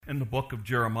in the book of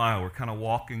Jeremiah. We're kind of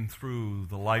walking through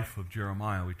the life of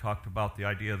Jeremiah. We talked about the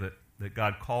idea that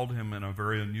God called him in a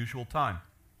very unusual time.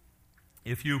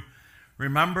 If you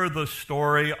remember the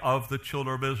story of the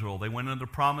children of Israel, they went into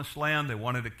the promised land. They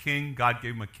wanted a king. God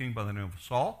gave them a king by the name of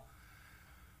Saul.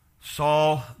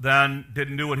 Saul then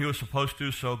didn't do what he was supposed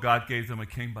to, so God gave them a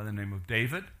king by the name of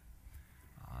David.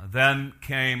 Then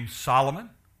came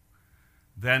Solomon.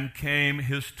 Then came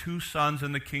his two sons,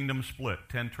 and the kingdom split.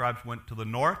 10 tribes went to the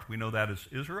north. We know that as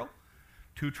Israel.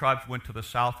 2 tribes went to the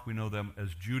south. We know them as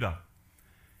Judah.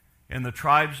 In the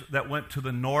tribes that went to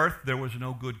the north, there was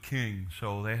no good king.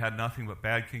 So they had nothing but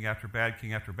bad king after bad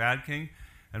king after bad king.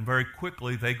 And very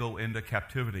quickly, they go into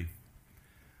captivity.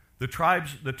 The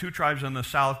 2 tribes in the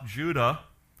south, Judah,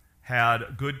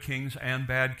 had good kings and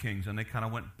bad kings. And they kind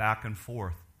of went back and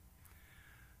forth.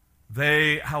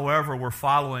 They, however, were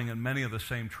following in many of the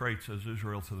same traits as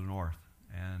Israel to the north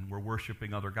and were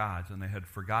worshiping other gods, and they had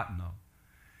forgotten them.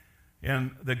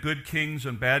 And the good kings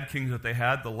and bad kings that they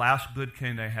had, the last good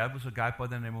king they had was a guy by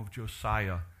the name of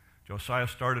Josiah. Josiah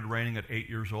started reigning at 8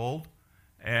 years old,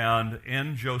 and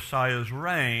in Josiah's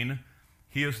reign,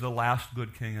 he is the last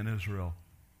good king in Israel,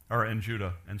 or in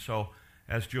Judah. And so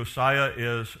as Josiah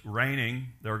is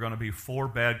reigning, there are going to be 4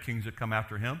 bad kings that come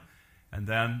after him. And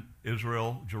then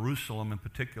Israel, Jerusalem in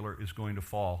particular, is going to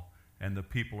fall, and the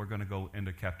people are going to go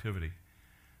into captivity.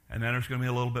 And then there's going to be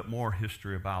a little bit more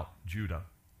history about Judah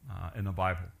in the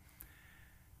Bible.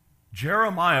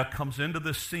 Jeremiah comes into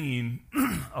the scene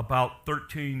about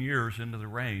 13 years into the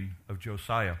reign of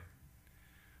Josiah.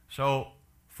 So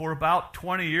for about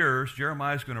 20 years,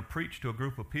 Jeremiah is going to preach to a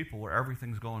group of people where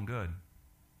everything's going good.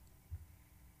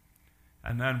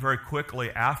 And then very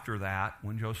quickly after that,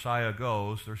 when Josiah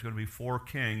goes, there's going to be 4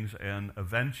 kings, and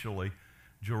eventually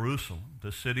Jerusalem,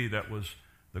 the city that was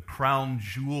the crown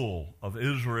jewel of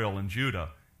Israel and Judah,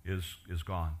 is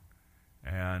gone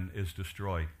and is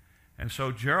destroyed. And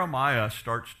so Jeremiah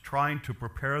starts trying to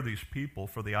prepare these people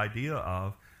for the idea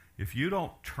of, if you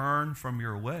don't turn from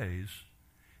your ways,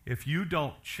 if you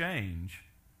don't change,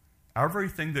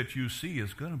 everything that you see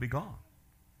is going to be gone.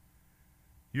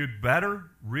 You'd better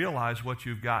realize what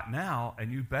you've got now,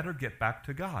 and you better get back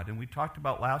to God. And we talked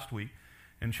about last week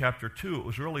in chapter 2, it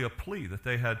was really a plea that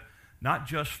they had not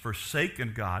just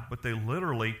forsaken God, but they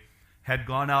literally had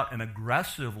gone out and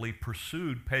aggressively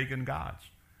pursued pagan gods.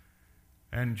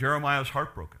 And Jeremiah is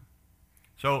heartbroken.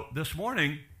 So this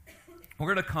morning,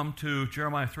 we're going to come to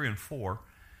Jeremiah 3 and 4.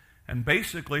 And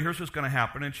basically, here's what's going to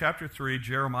happen. In chapter 3,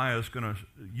 Jeremiah is going to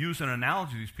use an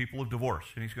analogy to these people of divorce.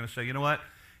 And he's going to say, you know what?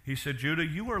 He said, Judah,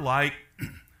 you are like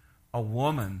a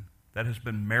woman that has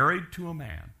been married to a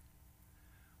man,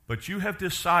 but you have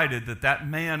decided that that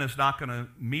man is not going to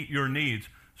meet your needs,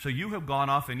 so you have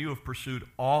gone off and you have pursued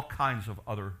all kinds of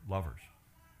other lovers.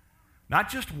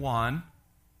 Not just one,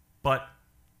 but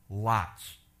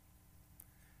lots.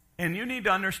 And you need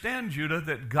to understand, Judah,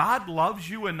 that God loves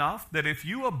you enough that if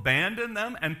you abandon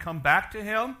them and come back to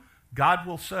him, God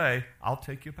will say, I'll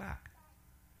take you back.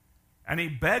 And he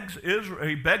begs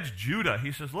Judah.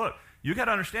 He says, look, you got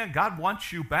to understand, God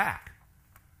wants you back.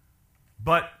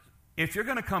 But if you're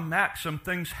going to come back, some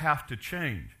things have to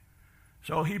change.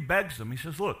 So he begs them. He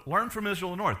says, look, learn from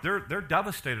Israel North. They're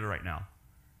devastated right now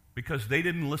because they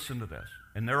didn't listen to this,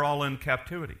 and they're all in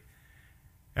captivity.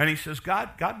 And he says,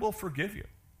 God will forgive you.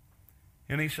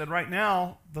 And he said, right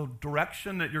now, the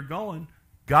direction that you're going,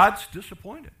 God's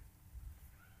disappointed.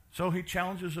 So he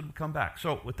challenges them to come back.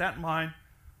 So with that in mind,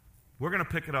 we're going to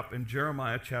pick it up in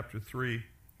Jeremiah chapter 3,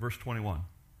 verse 21.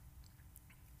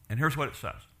 And here's what it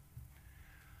says.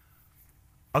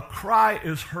 A cry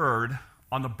is heard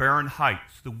on the barren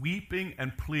heights, the weeping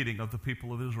and pleading of the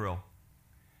people of Israel,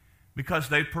 because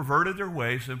they've perverted their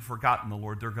ways and forgotten the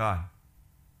Lord their God.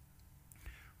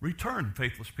 Return,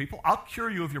 faithless people. I'll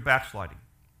cure you of your backsliding.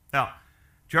 Now,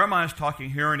 Jeremiah is talking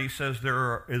here, and he says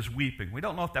there is weeping. We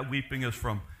don't know if that weeping is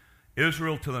from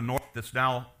Israel to the north that's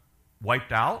now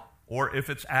wiped out, or if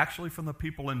it's actually from the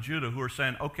people in Judah who are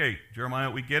saying, okay, Jeremiah,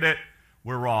 we get it,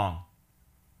 we're wrong.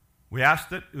 We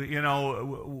asked it,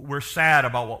 we're sad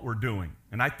about what we're doing.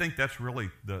 And I think that's really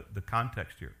the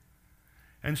context here.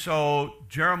 And so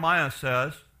Jeremiah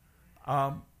says,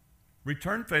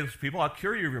 return, faithless people, I'll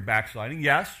cure you of your backsliding.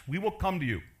 Yes, we will come to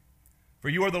you, for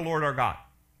you are the Lord our God.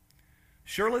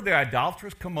 Surely the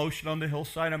idolatrous commotion on the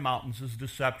hillside and mountains is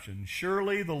deception.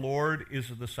 Surely the Lord is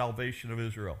the salvation of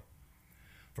Israel.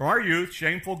 From our youth,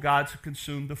 shameful gods have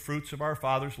consumed the fruits of our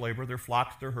fathers' labor, their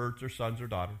flocks, their herds, their sons, their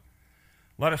daughters.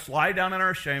 Let us lie down in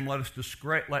our shame.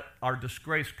 Let our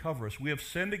disgrace cover us. We have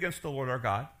sinned against the Lord our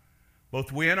God,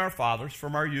 both we and our fathers.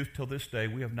 From our youth till this day,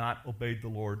 we have not obeyed the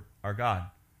Lord our God.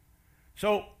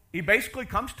 So he basically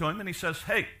comes to him and he says,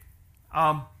 hey,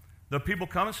 the people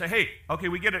come and say, hey, okay,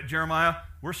 we get it, Jeremiah.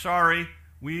 We're sorry.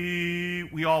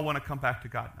 We all want to come back to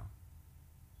God now.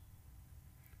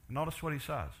 And notice what he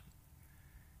says.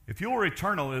 If you will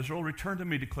return, O Israel, return to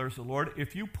me, declares the Lord,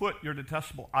 if you put your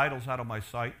detestable idols out of my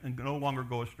sight and no longer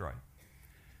go astray.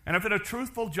 And if in a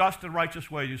truthful, just, and righteous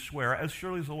way you swear, as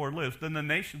surely as the Lord lives, then the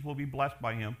nations will be blessed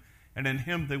by him, and in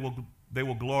him they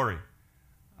will glory.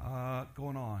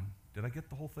 Going on. Did I get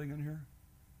the whole thing in here?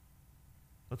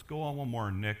 Let's go on one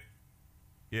more, Nick.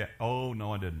 Yeah. Oh,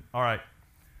 no, I didn't. All right.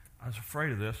 I was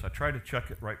afraid of this. I tried to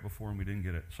check it right before and we didn't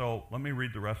get it. So let me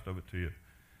read the rest of it to you.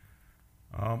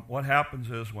 What happens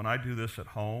is when I do this at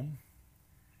home,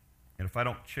 and if I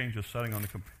don't change the setting on the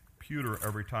computer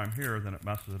every time here, then it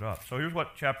messes it up. So here's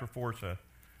what chapter 4 says.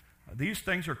 These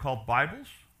things are called Bibles.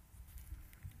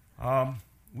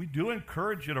 We do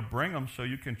encourage you to bring them so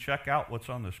you can check out what's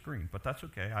on the screen, but that's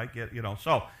okay. I get,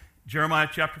 So Jeremiah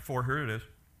chapter 4, here it is.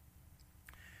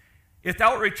 If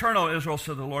thou wilt return, O Israel,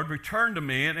 said the Lord, return to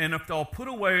me, and if thou put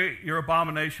away your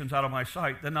abominations out of my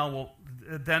sight,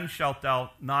 then shalt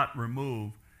thou not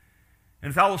remove. And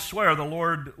if thou wilt swear, the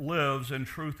Lord lives in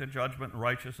truth and judgment and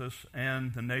righteousness,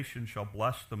 and the nations shall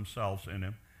bless themselves in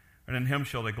him, and in him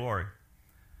shall they glory.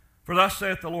 For thus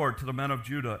saith the Lord to the men of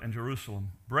Judah and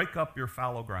Jerusalem, break up your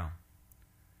fallow ground.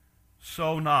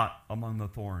 Sow not among the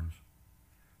thorns.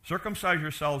 Circumcise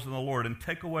yourselves in the Lord, and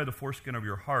take away the foreskin of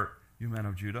your heart, you men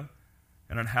of Judah,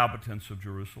 and inhabitants of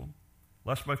Jerusalem,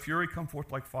 lest my fury come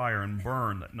forth like fire and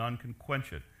burn, that none can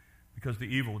quench it, because of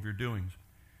the evil of your doings.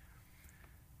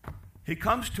 He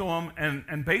comes to him,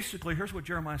 and basically, here's what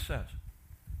Jeremiah says.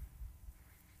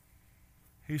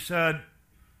 He said,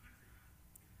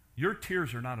 your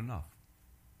tears are not enough.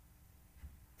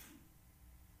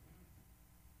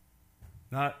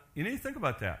 Now, you need to think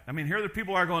about that. I mean, here the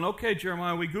people are going, okay,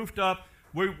 Jeremiah, we goofed up.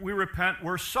 We repent.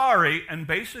 We're sorry. And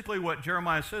basically what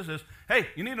Jeremiah says is, hey,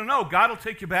 you need to know God will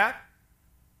take you back.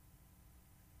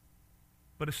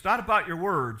 But it's not about your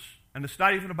words, and it's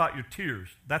not even about your tears.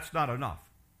 That's not enough.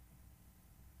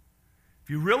 If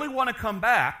you really want to come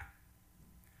back,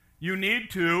 you need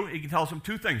to, he tells them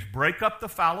two things, break up the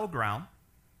fallow ground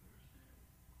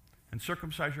and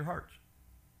circumcise your hearts.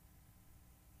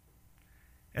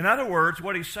 In other words,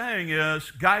 what he's saying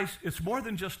is, guys, it's more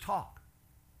than just talk.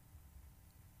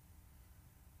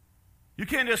 You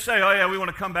can't just say, oh yeah, we want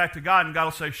to come back to God, and God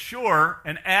will say, sure,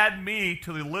 and add me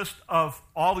to the list of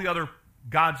all the other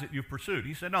gods that you've pursued.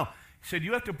 He said, no. He said,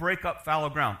 you have to break up fallow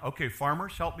ground. Okay,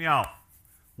 farmers, help me out.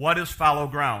 What is fallow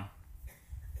ground?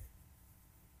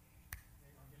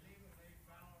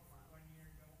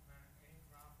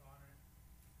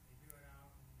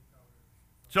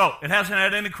 So, it hasn't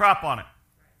had any crop on it.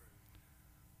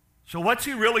 So what's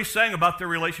he really saying about their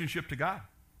relationship to God?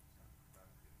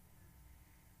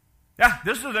 Yeah,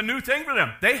 this is a new thing for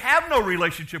them. They have no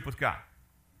relationship with God.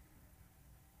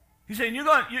 He's saying,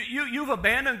 you've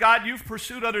abandoned God, you've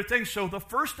pursued other things, so the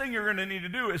first thing you're going to need to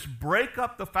do is break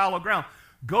up the fallow ground.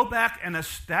 Go back and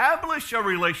establish a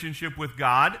relationship with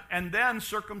God, and then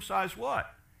circumcise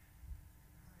what?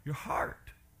 Your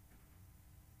heart.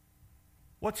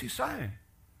 What's he saying?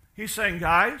 He's saying,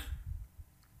 guys,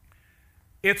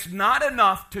 it's not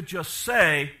enough to just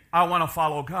say, I want to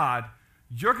follow God.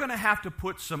 You're going to have to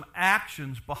put some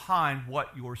actions behind what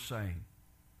you're saying.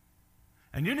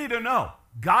 And you need to know,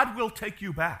 God will take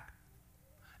you back.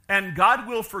 And God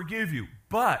will forgive you.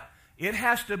 But it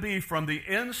has to be from the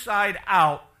inside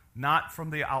out, not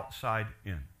from the outside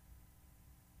in.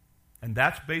 And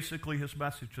that's basically his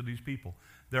message to these people.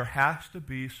 There has to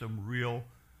be some real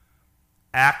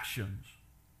actions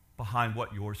behind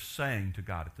what you're saying to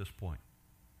God at this point.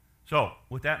 So,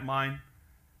 with that in mind,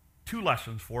 two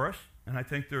lessons for us, and I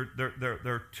think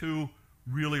they're two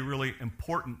really, really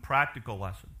important practical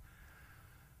lessons.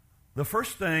 The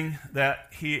first thing that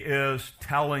he is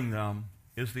telling them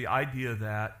is the idea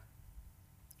that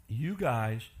you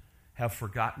guys have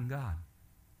forgotten God.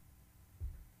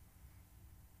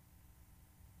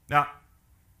 Now,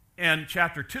 in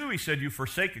chapter 2, he said, you've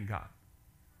forsaken God.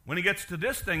 When he gets to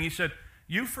this thing, he said,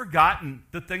 you've forgotten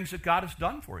the things that God has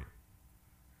done for you.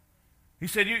 He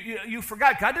said, you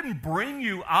forgot. God didn't bring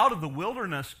you out of the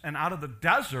wilderness and out of the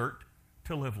desert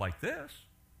to live like this.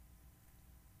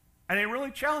 And he really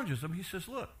challenges them. He says,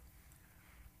 look,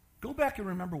 go back and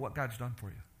remember what God's done for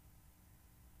you.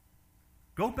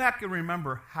 Go back and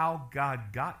remember how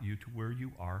God got you to where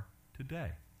you are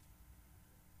today.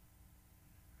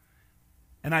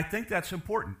 And I think that's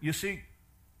important. You see,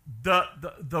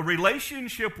 the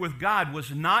relationship with God was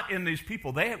not in these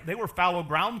people. They were fallow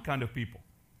ground kind of people.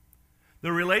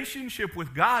 The relationship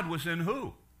with God was in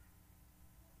who?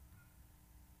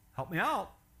 Help me out.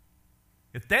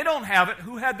 If they don't have it,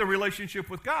 who had the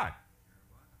relationship with God?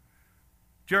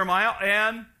 Jeremiah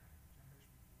and...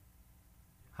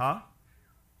 Huh?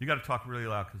 You got to talk really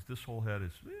loud because this whole head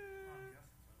is...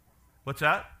 What's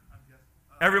that?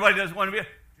 Everybody doesn't want to be...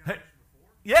 Hey,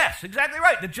 yes, exactly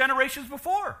right. The generations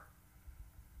before.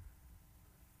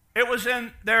 It was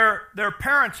in their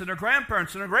parents and their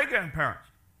grandparents and their great-grandparents.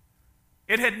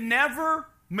 It had never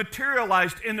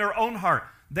materialized in their own heart.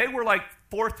 They were like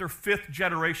fourth or fifth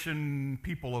generation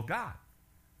people of God.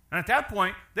 And at that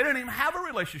point, they didn't even have a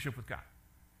relationship with God.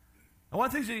 And one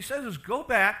of the things that he says is go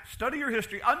back, study your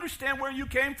history, understand where you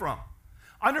came from.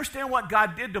 Understand what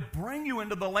God did to bring you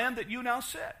into the land that you now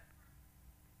sit.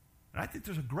 And I think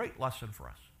there's a great lesson for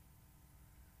us.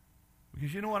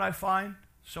 Because you know what I find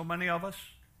so many of us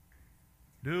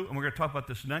do? And we're going to talk about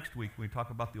this next week when we talk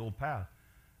about the old path.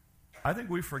 I think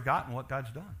we've forgotten what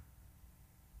God's done.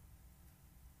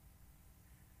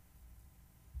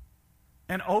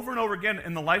 And over again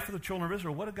in the life of the children of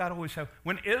Israel, what did God always have?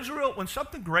 When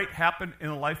something great happened in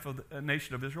the life of the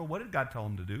nation of Israel, what did God tell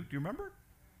them to do? Do you remember?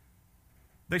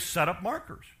 They set up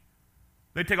markers.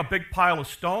 They'd take a big pile of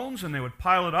stones and they would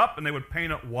pile it up and they would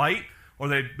paint it white, or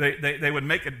they would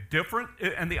make it different.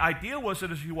 And the idea was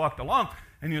that as you walked along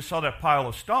and you saw that pile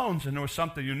of stones and there was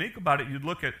something unique about it, you'd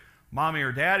look at mommy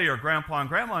or daddy or grandpa and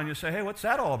grandma and you say, hey, what's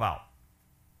that all about?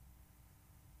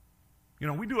 You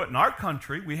know, we do it in our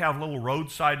country. We have little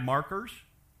roadside markers,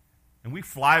 and we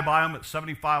fly by them at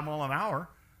 75 miles an hour.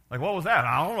 Like, what was that?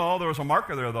 I don't know. There was a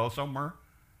marker there, though, somewhere.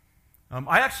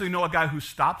 I actually know a guy who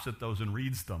stops at those and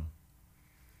reads them.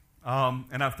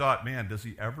 And I've thought, man, does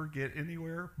he ever get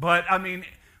anywhere? But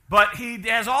he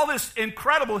has all this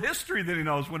incredible history that he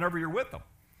knows whenever you're with him,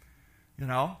 you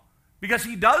know, because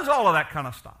he does all of that kind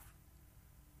of stuff.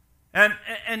 And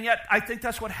yet, I think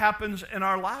that's what happens in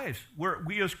our lives.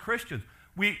 We as Christians,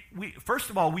 we first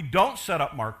of all, we don't set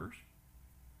up markers.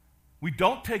 We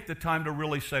don't take the time to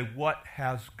really say, what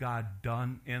has God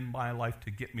done in my life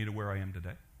to get me to where I am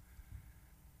today?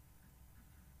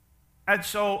 And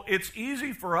so it's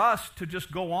easy for us to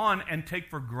just go on and take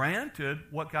for granted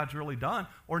what God's really done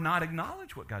or not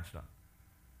acknowledge what God's done.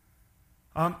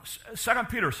 2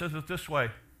 Peter says it this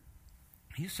way.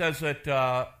 He says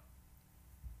that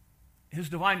his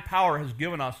divine power has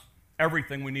given us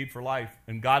everything we need for life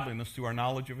and godliness through our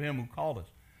knowledge of him who called us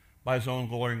by his own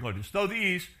glory and goodness. Though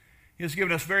these, he has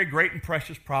given us very great and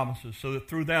precious promises so that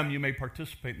through them you may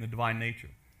participate in the divine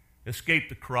nature, escape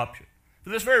the corruption.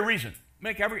 For this very reason,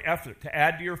 make every effort to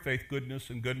add to your faith goodness,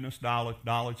 and goodness, knowledge,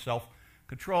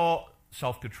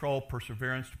 self-control,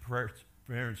 perseverance,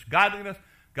 godliness,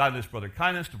 brotherly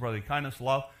kindness, to brotherly kindness,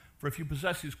 love. For if you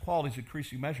possess these qualities in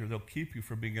increasing measure, they'll keep you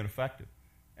from being ineffective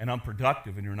and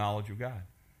unproductive in your knowledge of God.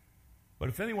 But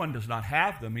if anyone does not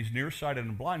have them, he's nearsighted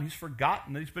and blind. He's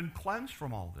forgotten that he's been cleansed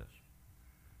from all this.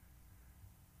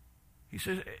 He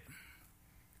says,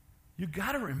 you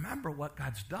got to remember what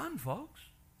God's done, folks.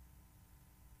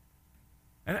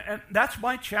 And that's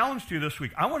my challenge to you this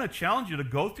week. I want to challenge you to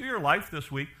go through your life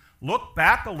this week, look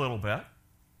back a little bit,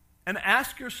 and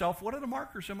ask yourself, what are the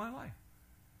markers in my life?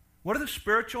 What are the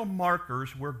spiritual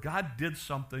markers where God did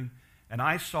something and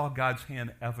I saw God's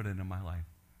hand evident in my life?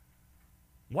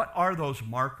 What are those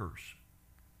markers?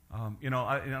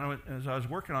 As I was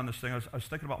working on this thing, I was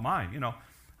thinking about mine.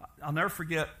 I'll never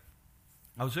forget,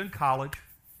 I was in college.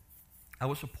 I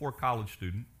was a poor college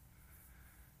student.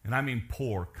 And I mean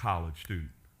poor college student.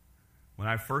 When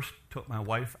I first took my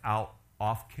wife out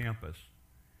off campus,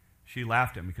 she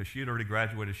laughed at me because she had already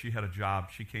graduated. She had a job.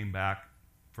 She came back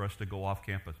for us to go off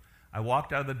campus. I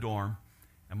walked out of the dorm,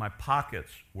 and my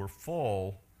pockets were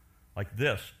full, like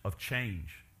this, of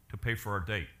change to pay for our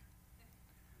date.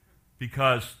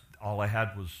 Because all I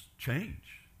had was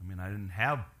change. I didn't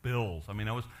have bills. I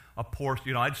was a poor,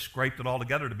 I'd scraped it all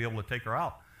together to be able to take her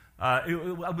out.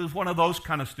 It was one of those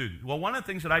kind of students. Well, one of the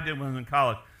things that I did when I was in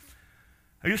college,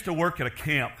 I used to work at a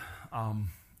camp,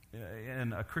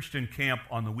 in a Christian camp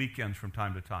on the weekends from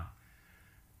time to time.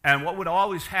 And what would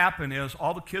always happen is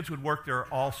all the kids would work there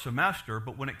all semester,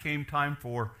 but when it came time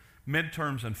for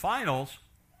midterms and finals,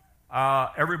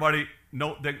 everybody,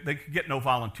 they could get no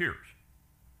volunteers.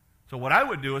 So what I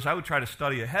would do is I would try to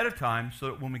study ahead of time so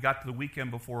that when we got to the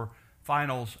weekend before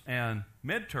finals and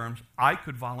midterms, I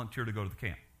could volunteer to go to the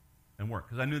camp and work,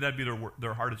 because I knew that'd be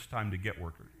their hardest time to get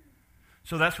workers.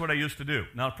 So that's what I used to do.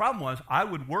 Now, the problem was I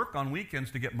would work on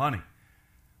weekends to get money.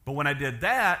 But when I did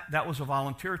that, that was a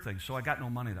volunteer thing, so I got no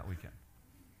money that weekend.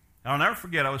 And I'll never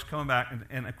forget, I was coming back,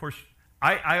 and of course,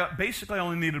 I basically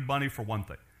only needed money for one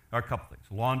thing, or a couple things,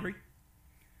 laundry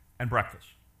and breakfast.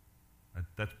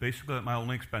 That's basically my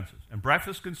only expenses. And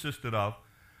breakfast consisted of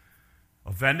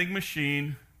a vending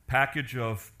machine, package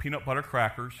of peanut butter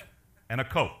crackers, and a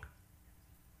Coke.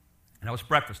 And that was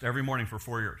breakfast every morning for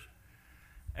 4 years.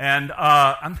 And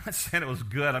I'm not saying it was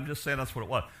good. I'm just saying that's what it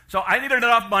was. So I needed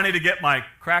enough money to get my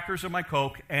crackers and my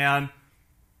Coke and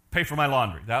pay for my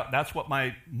laundry. That's what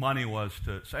my money was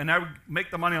to. And I would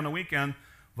make the money on the weekend,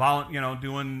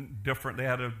 doing different. They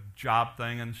had a job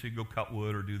thing, and so you go cut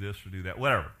wood or do this or do that,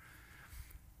 whatever.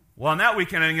 Well, on that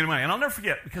weekend I didn't get any money, and I'll never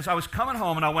forget because I was coming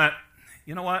home and I went,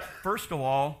 you know what? First of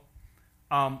all,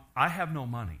 I have no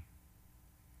money,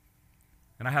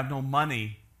 and I have no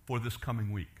money for this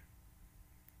coming week.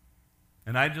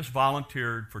 And I just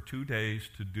volunteered for 2 days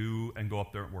to do and go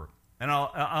up there and work. And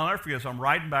I'll never forget, as I'm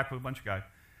riding back with a bunch of guys,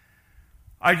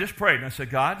 I just prayed, and I said,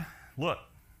 God, look,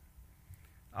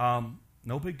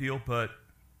 no big deal, but,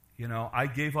 I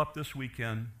gave up this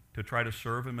weekend to try to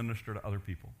serve and minister to other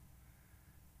people.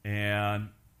 And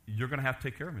you're going to have to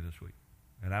take care of me this week.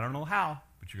 And I don't know how,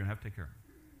 but you're going to have to take care of me.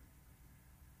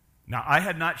 Now, I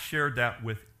had not shared that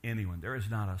with anyone. There is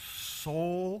not a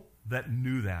soul that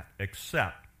knew that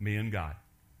except me and God.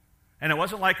 And it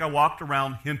wasn't like I walked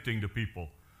around hinting to people,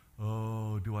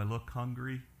 oh, do I look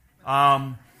hungry?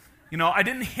 I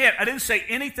didn't say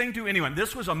anything to anyone.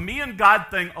 This was a me and God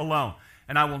thing alone.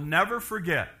 And I will never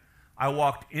forget, I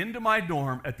walked into my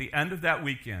dorm at the end of that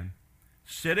weekend.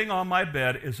 Sitting on my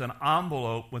bed is an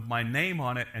envelope with my name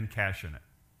on it and cash in it.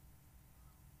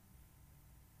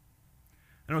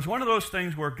 And it was one of those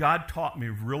things where God taught me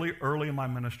really early in my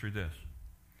ministry this.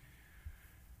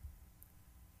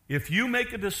 If you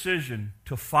make a decision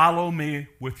to follow me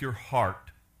with your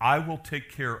heart, I will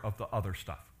take care of the other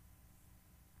stuff.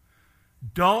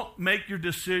 Don't make your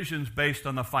decisions based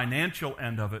on the financial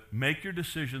end of it. Make your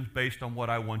decisions based on what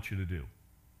I want you to do.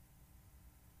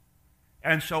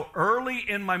 And so early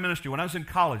in my ministry, when I was in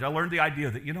college, I learned the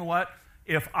idea that, you know what?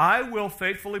 If I will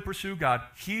faithfully pursue God,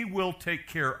 He will take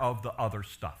care of the other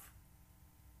stuff.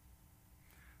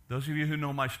 Those of you who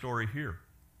know my story here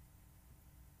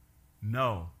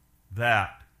know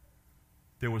that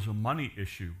there was a money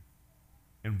issue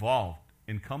involved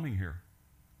in coming here,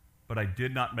 but I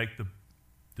did not make the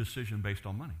decision based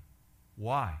on money.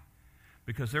 Why?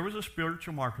 Because there was a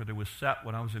spiritual marker that was set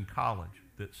when I was in college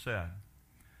that said,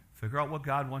 figure out what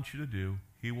God wants you to do,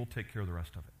 He will take care of the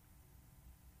rest of it.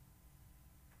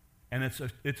 And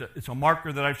it's a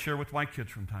marker that I share with my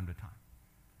kids from time to time.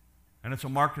 And it's a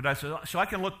marker that I say, so I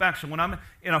can look back. So when I'm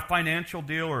in a financial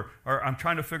deal or I'm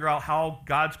trying to figure out how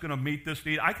God's going to meet this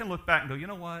need, I can look back and go, you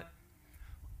know what?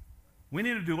 We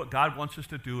need to do what God wants us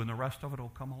to do, and the rest of it will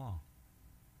come along.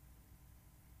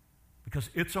 Because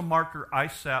it's a marker I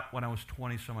set when I was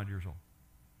 20-some odd years old.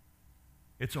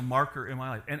 It's a marker in my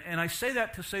life. And I say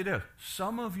that to say this.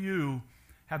 Some of you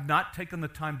have not taken the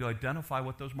time to identify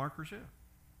what those markers are.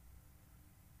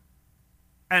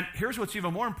 And here's what's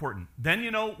even more important. Then,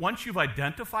 once you've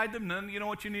identified them, then you know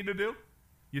what you need to do?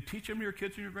 You teach them to your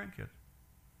kids and your grandkids.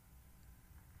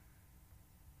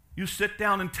 You sit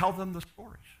down and tell them the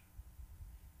stories.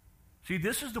 See,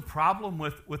 this is the problem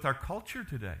with our culture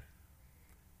today,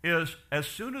 is as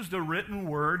soon as the written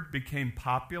word became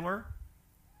popular,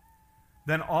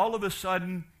 then all of a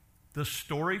sudden the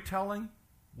storytelling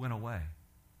went away.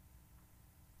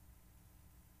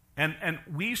 And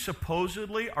we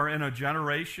supposedly are in a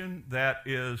generation that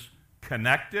is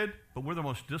connected, but we're the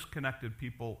most disconnected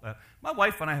people. My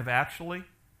wife and I have actually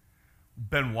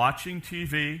been watching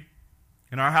TV.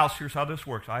 In our house, here's how this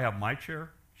works. I have my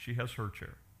chair. She has her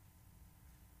chair.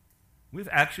 We've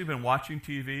actually been watching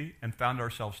TV and found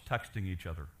ourselves texting each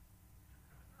other.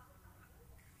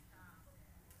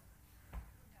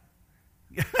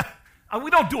 We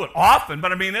don't do it often,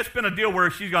 but it's been a deal where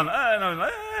she's gone,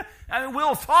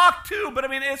 we'll talk too, but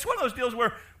it's one of those deals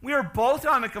where we are both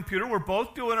on the computer, we're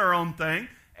both doing our own thing,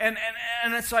 and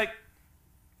it's like,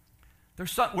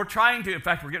 we're trying to, in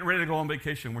fact, we're getting ready to go on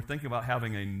vacation, we're thinking about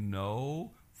having a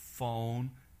no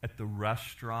phone at the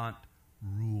restaurant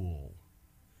rule.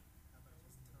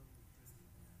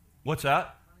 What's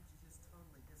that?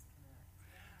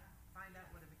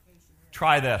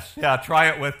 Try this. Yeah, try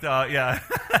it with, yeah.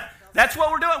 That's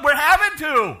what we're doing. We're having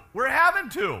to. We're having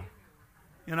to.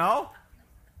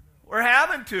 We're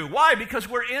having to. Why? Because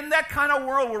we're in that kind of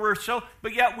world where we're so,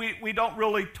 but yet we don't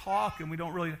really talk and we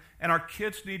don't really, and our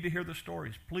kids need to hear the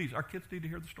stories. Please, our kids need to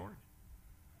hear the stories.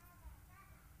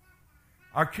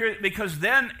 Our kids, because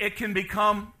then it can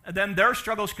become, then their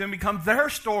struggles can become their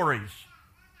stories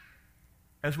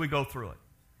as we go through it.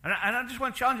 And I just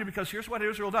want to challenge you because here's what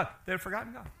Israel does. They had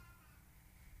forgotten God.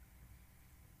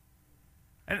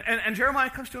 And Jeremiah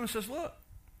comes to him and says, look,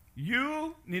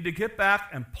 you need to get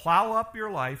back and plow up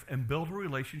your life and build a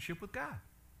relationship with God.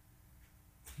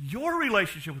 your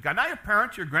relationship with God. Not your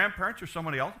parents, your grandparents, or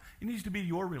somebody else. It needs to be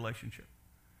your relationship.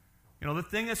 You know, the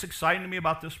thing that's exciting to me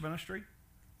about this ministry,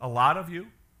 a lot of you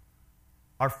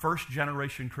are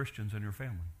first-generation Christians in your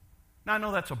family. Now, I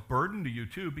know that's a burden to you,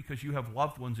 too, because you have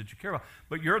loved ones that you care about.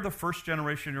 But you're the first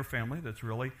generation in your family that's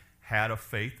really had a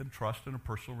faith and trust and a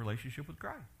personal relationship with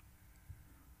Christ.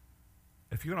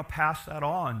 If you're going to pass that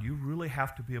on, you really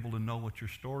have to be able to know what your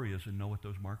story is and know what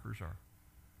those markers are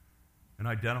and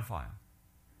identify them.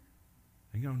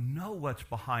 And know what's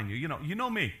behind you. You know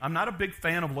me. I'm not a big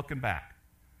fan of looking back.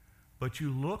 But you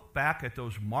look back at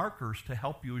those markers to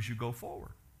help you as you go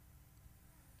forward.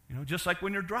 Just like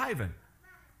when you're driving.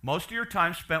 Most of your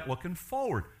time spent looking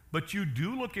forward. But you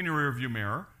do look in your rearview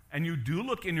mirror, and you do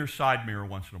look in your side mirror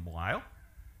once in a while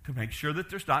to make sure that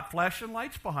there's not flashing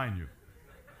lights behind you.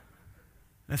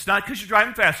 And it's not because you're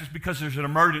driving fast. It's because there's an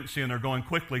emergency and they're going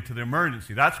quickly to the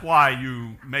emergency. That's why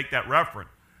you make that reference.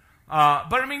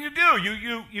 But I mean, you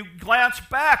do. You glance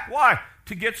back. Why?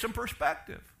 To get some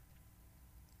perspective.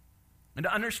 And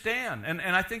to understand. And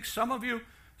I think some of you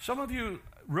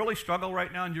really struggle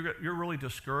right now, and you're really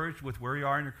discouraged with where you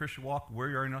are in your Christian walk, where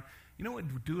you are in. You know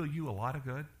what would do you a lot of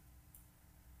good?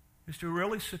 Is to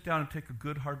really sit down and take a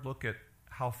good hard look at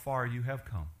how far you have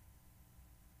come.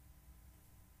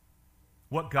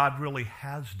 What God really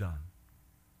has done.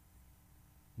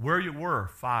 Where you were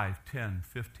 5, 10,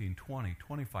 15, 20,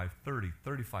 25, 30,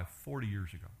 35, 40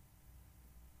 years ago.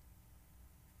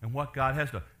 And what God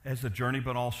has done. Has the journey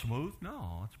been all smooth?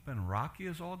 No, it's been rocky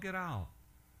as all get out.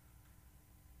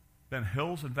 Been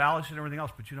hills and valleys and everything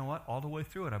else. But you know what? All the way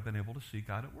through it, I've been able to see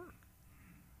God at work.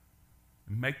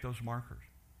 And make those markers.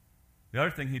 The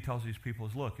other thing he tells these people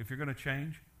is, look, if you're going to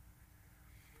change,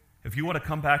 if you want to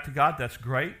come back to God, that's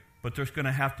great. But there's going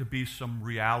to have to be some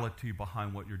reality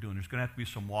behind what you're doing. There's going to have to be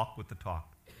some walk with the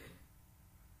talk.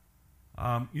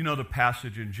 The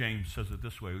passage in James says it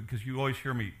this way, because you always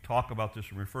hear me talk about this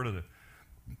and refer to this.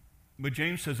 But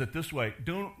James says it this way: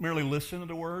 don't merely listen to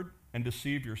the word and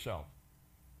deceive yourself.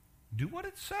 Do what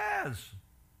it says.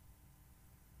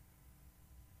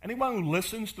 Anyone who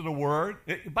listens to the word,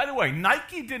 by the way,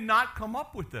 Nike did not come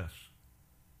up with this.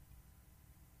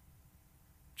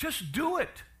 Just do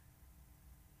it.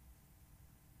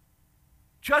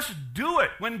 Just do it.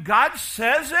 When God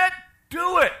says it,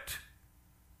 do it.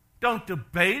 Don't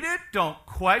debate it. Don't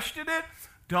question it.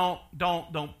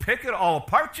 Don't pick it all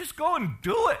apart. Just go and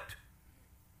do it.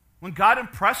 When God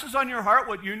impresses on your heart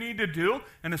what you need to do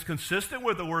and is consistent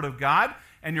with the Word of God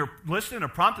and you're listening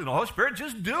and prompting the Holy Spirit,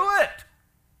 just do it.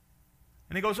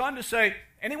 And he goes on to say,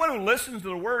 anyone who listens to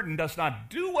the Word and does not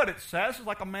do what it says is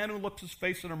like a man who looks his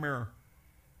face in a mirror.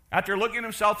 After looking at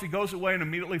himself, he goes away and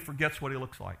immediately forgets what he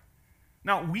looks like.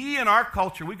 Now, we in our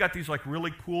culture, we got these like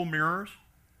really cool mirrors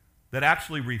that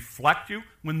actually reflect you.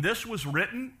 When this was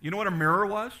written, you know what a mirror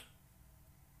was?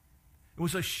 It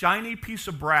was a shiny piece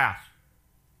of brass.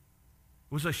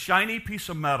 It was a shiny piece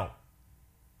of metal.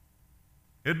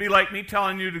 It'd be like me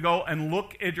telling you to go and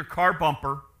look at your car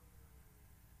bumper.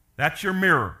 That's your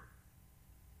mirror.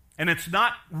 And it's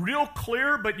not real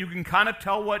clear, but you can kind of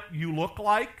tell what you look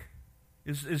like,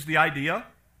 is the idea.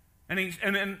 And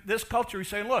in this culture, he's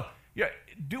saying, look,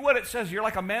 do what it says. You're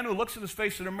like a man who looks at his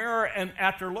face in a mirror and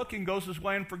after looking goes his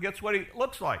way and forgets what he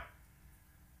looks like.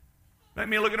 Let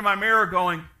me look into my mirror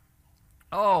going,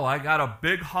 oh, I got a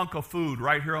big hunk of food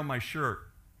right here on my shirt.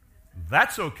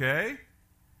 That's okay.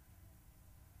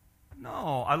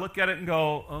 No, I look at it and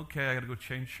go, okay, I got to go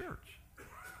change shirts.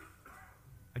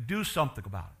 I do something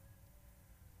about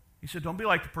it. He said, don't be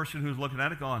like the person who's looking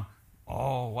at it going,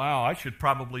 oh, wow, I should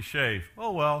probably shave.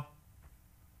 Oh, well.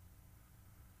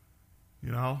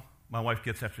 My wife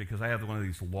gets after me because I have one of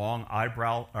these long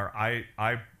eyebrow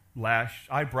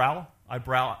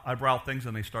things,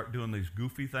 and they start doing these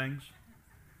goofy things.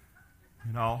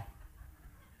 And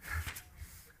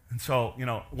so,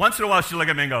 once in a while she'll look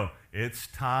at me and go, it's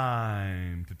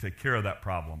time to take care of that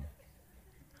problem.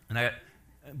 And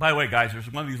by the way, guys,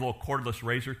 there's one of these little cordless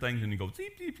razor things, and you go,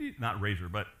 zeep, zeep, zeep. Not razor,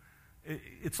 but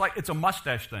it's a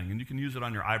mustache thing, and you can use it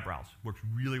on your eyebrows. Works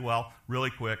really well, really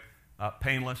quick,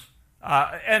 painless.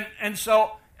 And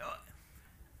so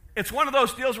it's one of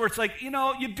those deals where it's like,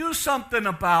 you do something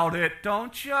about it,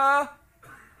 don't you?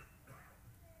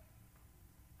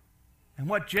 And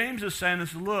what James is saying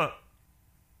is, look,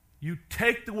 you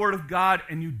take the Word of God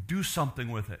and you do something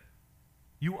with it.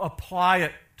 You apply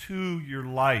it to your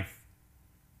life.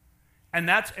 And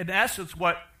that's, in essence,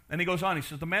 and he goes on, he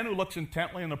says, the man who looks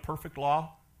intently on the perfect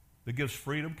law that gives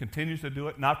freedom continues to do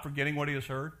it, not forgetting what he has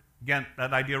heard. Again,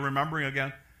 that idea of remembering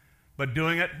again. But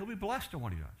doing it, he'll be blessed in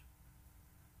what he does.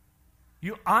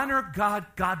 You honor God,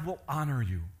 God will honor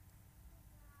you.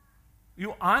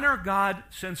 You honor God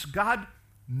since God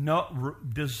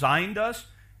designed us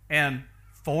and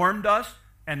formed us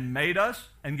and made us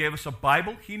and gave us a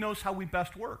Bible. He knows how we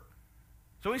best work.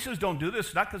 So he says don't do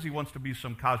this, not because he wants to be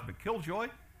some cosmic killjoy.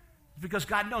 It's because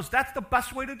God knows that's the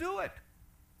best way to do it.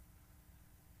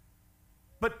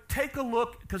 But take a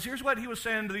look, because here's what he was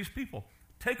saying to these people.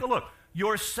 Take a look.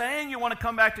 You're saying you want to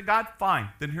come back to God? Fine.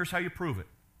 Then here's how you prove it.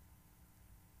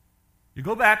 You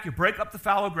go back, you break up the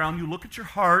fallow ground, you look at your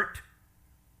heart,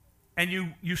 and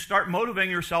you start motivating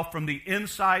yourself from the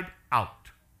inside out.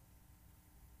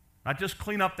 Not just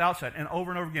clean up the outside. And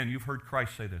over and over again, you've heard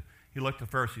Christ say this. He looked at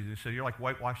the Pharisees. He said, you're like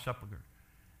whitewashed sepulchre.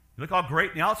 You look all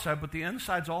great in the outside, but the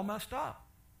inside's all messed up.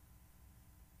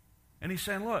 And he's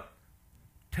saying, look,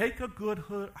 take a good,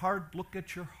 hard look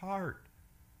at your heart.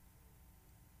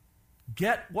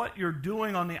 Get what you're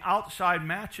doing on the outside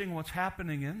matching what's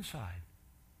happening inside.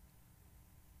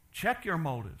 Check your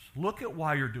motives. Look at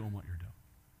why you're doing what you're doing.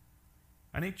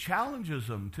 And he challenges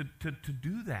them to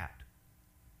do that.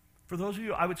 For those of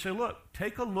you, I would say, look,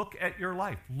 take a look at your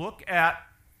life. Look at,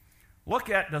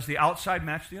 does the outside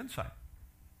match the inside?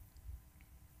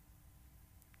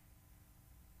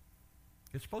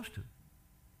 It's supposed to.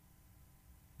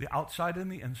 The outside and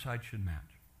the inside should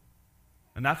match.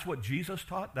 And that's what Jesus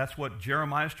taught. That's what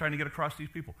Jeremiah is trying to get across these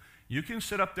people. You can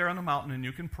sit up there on the mountain and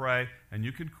you can pray and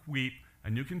you can weep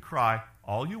and you can cry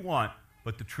all you want,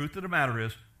 but the truth of the matter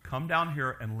is, come down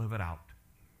here and live it out.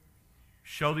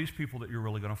 Show these people that you're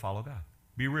really going to follow God.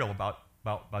 Be real about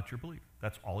your belief.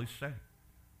 That's all he's saying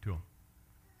to them.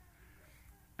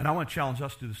 And I want to challenge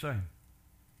us to do the same.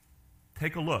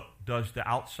 Take a look. Does the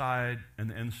outside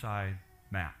and the inside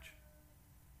match?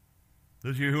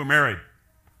 Those of you who are married,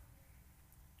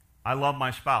 I love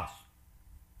my spouse.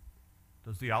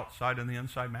 Does the outside and the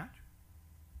inside match?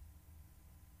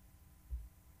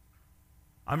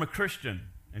 I'm a Christian,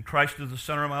 and Christ is the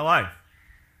center of my life.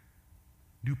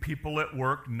 Do people at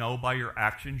work know by your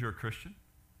actions you're a Christian?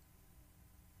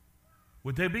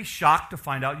 Would they be shocked to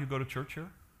find out you go to church here?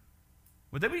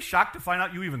 Would they be shocked to find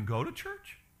out you even go to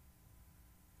church?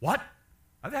 What?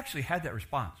 I've actually had that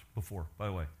response before, by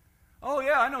the way. Oh,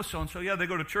 yeah, I know so-and-so. Yeah, they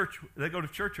go to church. They go to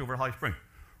church over at Holly Springs.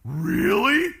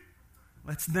 Really?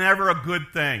 That's never a good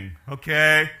thing,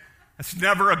 okay? That's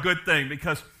never a good thing,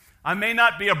 because I may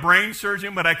not be a brain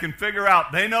surgeon, but I can figure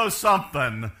out they know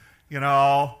something, you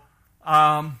know.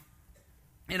 And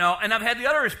I've had the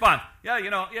other response. Yeah,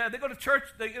 they go to church.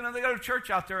 They go to church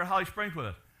out there at Holly Springs with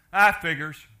us. That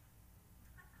figures.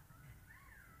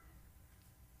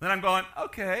 Then I'm going,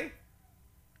 okay.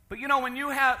 But when you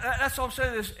have, that's all I'm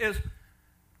saying is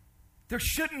there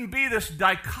shouldn't be this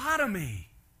dichotomy.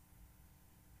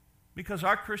 Because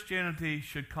our Christianity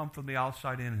should come from the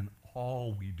outside in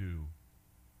all we do.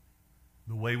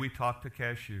 The way we talk to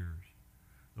cashiers,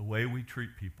 the way we treat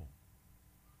people,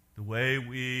 the way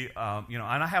we, and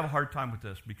I have a hard time with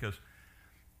this because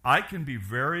I can be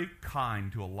very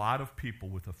kind to a lot of people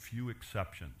with a few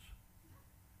exceptions.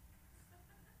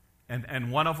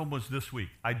 And one of them was this week.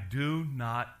 I do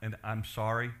not, and I'm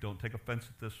sorry, don't take offense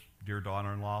at this, dear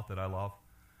daughter-in-law that I love.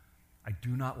 I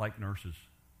do not like nurses.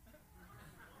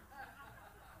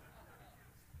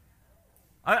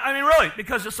 I mean, really,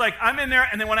 because it's like I'm in there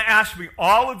and they want to ask me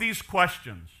all of these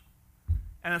questions.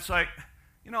 And it's like,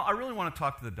 I really want to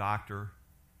talk to the doctor.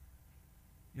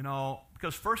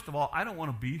 Because first of all, I don't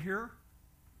want to be here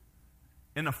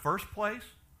in the first place.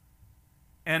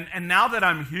 And now that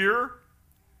I'm here,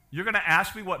 you're going to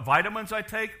ask me what vitamins I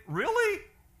take? Really?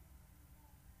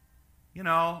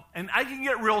 And I can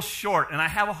get real short, and I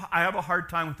have a hard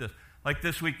time with this. Like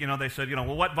this week, they said,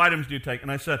 well, what vitamins do you take?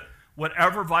 And I said,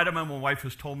 whatever vitamin my wife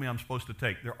has told me I'm supposed to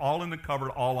take. They're all in the cupboard,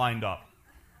 all lined up.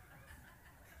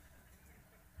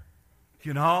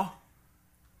 And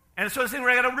so it's the thing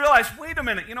where I got to realize, wait a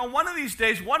minute, one of these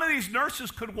days, one of these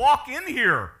nurses could walk in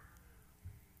here.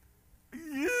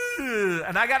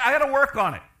 And I got to work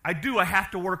on it. I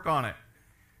have to work on it.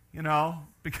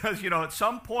 Because, at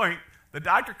some point, the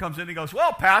doctor comes in and he goes,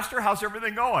 well, Pastor, how's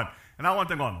everything going? And I want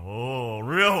them going, oh,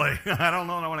 really? I don't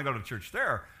know, I want to go to church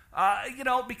there.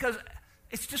 Because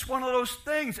it's just one of those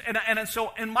things. And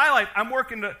so in my life, I'm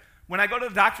working when I go to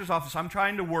the doctor's office, I'm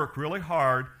trying to work really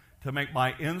hard to make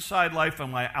my inside life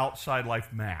and my outside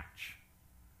life match.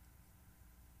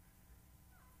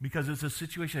 Because it's a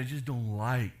situation I just don't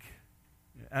like.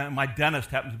 And my dentist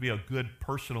happens to be a good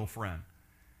personal friend.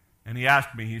 And he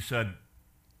asked me, he said,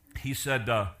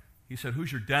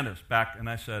 who's your dentist back? And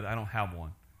I said, I don't have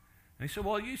one. And he said,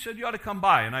 well, you said you ought to come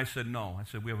by. And I said, no. I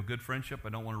said, we have a good friendship. I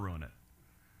don't want to ruin it.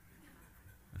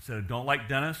 I said, I don't like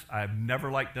dentists. I have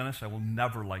never liked dentists. I will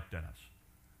never like dentists.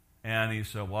 And he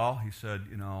said,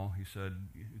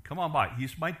 come on by.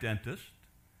 He's my dentist,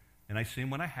 and I see him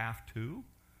when I have to.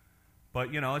 But,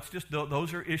 it's just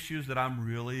those are issues that I'm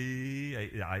really,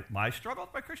 I struggle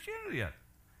with my Christianity yet.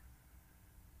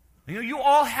 And, you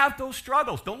all have those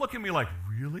struggles. Don't look at me like,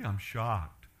 really? I'm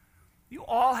shocked. You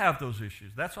all have those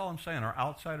issues. That's all I'm saying. Our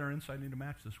outside and our inside need to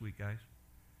match this week, guys.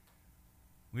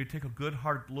 We need to take a good,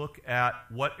 hard look at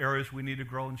what areas we need to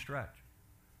grow and stretch.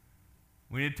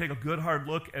 We need to take a good, hard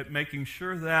look at making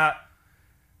sure that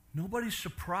nobody's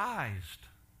surprised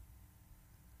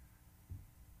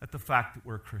at the fact that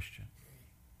we're a Christian.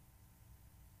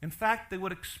 In fact, they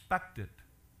would expect it.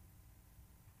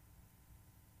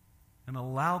 And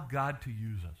allow God to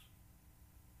use us.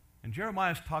 And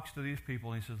Jeremiah talks to these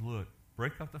people and he says, look,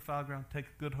 break up the foul ground, take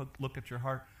a good look at your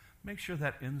heart, make sure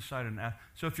that inside and out.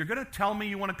 So if you're going to tell me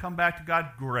you want to come back to God,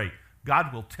 great.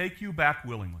 God will take you back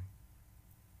willingly.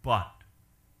 But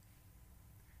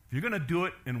if you're going to do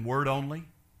it in word only,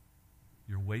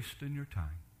 you're wasting your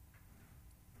time.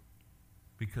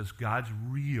 Because God's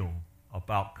real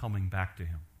about coming back to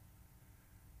him.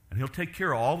 And he'll take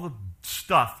care of all the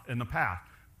stuff in the past,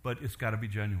 but it's got to be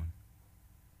genuine.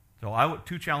 So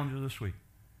two challenges this week.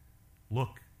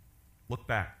 Look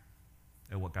back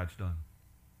at what God's done.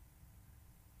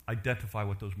 Identify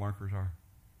what those markers are.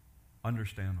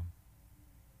 Understand them.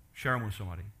 Share them with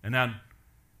somebody. And then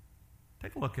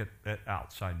take a look at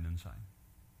outside and inside.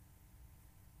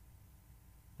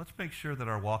 Let's make sure that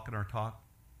our walk and our talk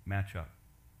match up.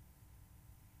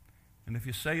 And if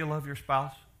you say you love your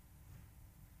spouse,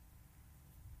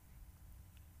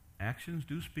 actions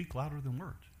do speak louder than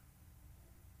words.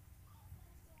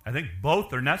 I think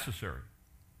both are necessary.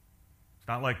 It's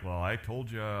not like, well, I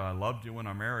told you I loved you when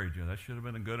I married you. That should have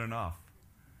been good enough.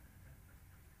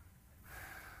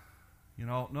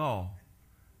 No.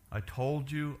 I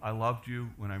told you I loved you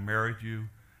when I married you.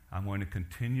 I'm going to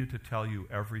continue to tell you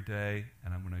every day,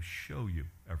 and I'm going to show you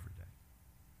every day.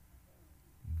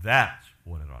 That's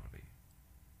what it ought to be.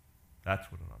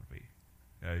 That's what it ought to be.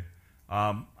 Okay?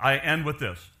 I end with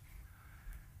this.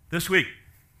 This week,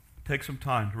 take some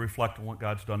time to reflect on what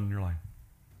God's done in your life.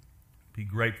 Be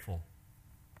grateful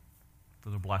for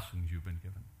the blessings you've been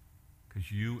given,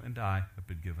 because you and I have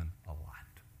been given a lot.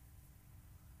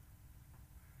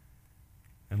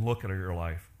 And look at your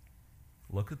life.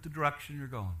 Look at the direction you're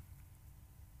going.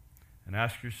 And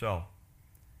ask yourself,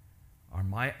 are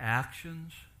my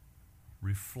actions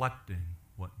reflecting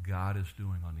what God is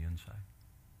doing on the inside?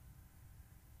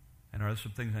 And are there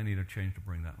some things I need to change to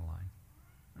bring that in line?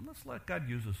 And let's let God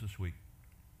use us this week.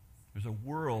 There's a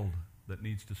world that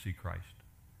needs to see Christ.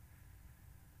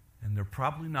 And they're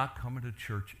probably not coming to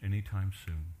church anytime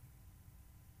soon.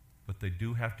 But they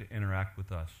do have to interact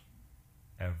with us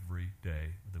every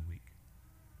day of the week.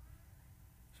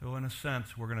 So in a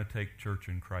sense, we're going to take church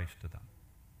and Christ to them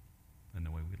in the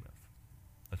way we live.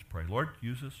 Let's pray. Lord,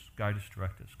 use us, guide us,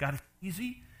 direct us. God, it's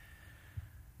easy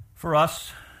for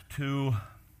us to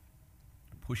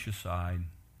push aside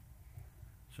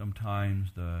sometimes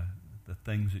the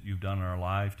things that you've done in our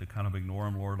life, to kind of ignore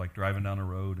them, Lord, like driving down the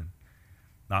road and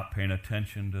not paying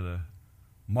attention to the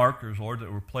markers, Lord,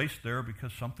 that were placed there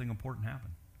because something important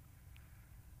happened.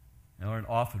 And Lord,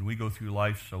 often we go through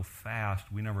life so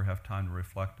fast, we never have time to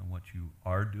reflect on what you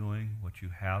are doing, what you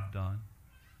have done,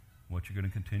 what you're going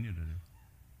to continue to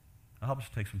do. Help us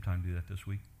take some time to do that this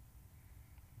week.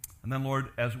 And then, Lord,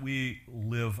 as we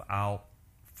live out,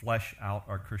 flesh out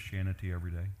our Christianity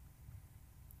every day,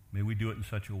 may we do it in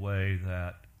such a way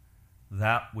that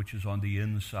that which is on the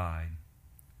inside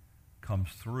comes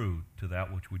through to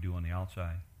that which we do on the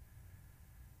outside.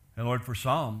 And Lord, for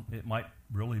some, it might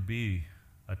really be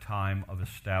a time of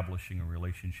establishing a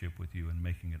relationship with you and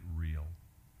making it real.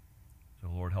 So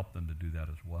Lord, help them to do that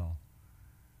as well.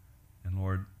 And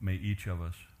Lord, may each of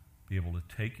us be able to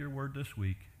take your word this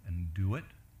week and do it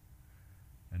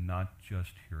and not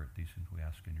just hear it. These things we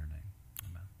ask in your name.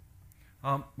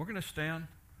 Amen. We're going to stand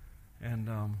and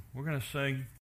we're going to sing.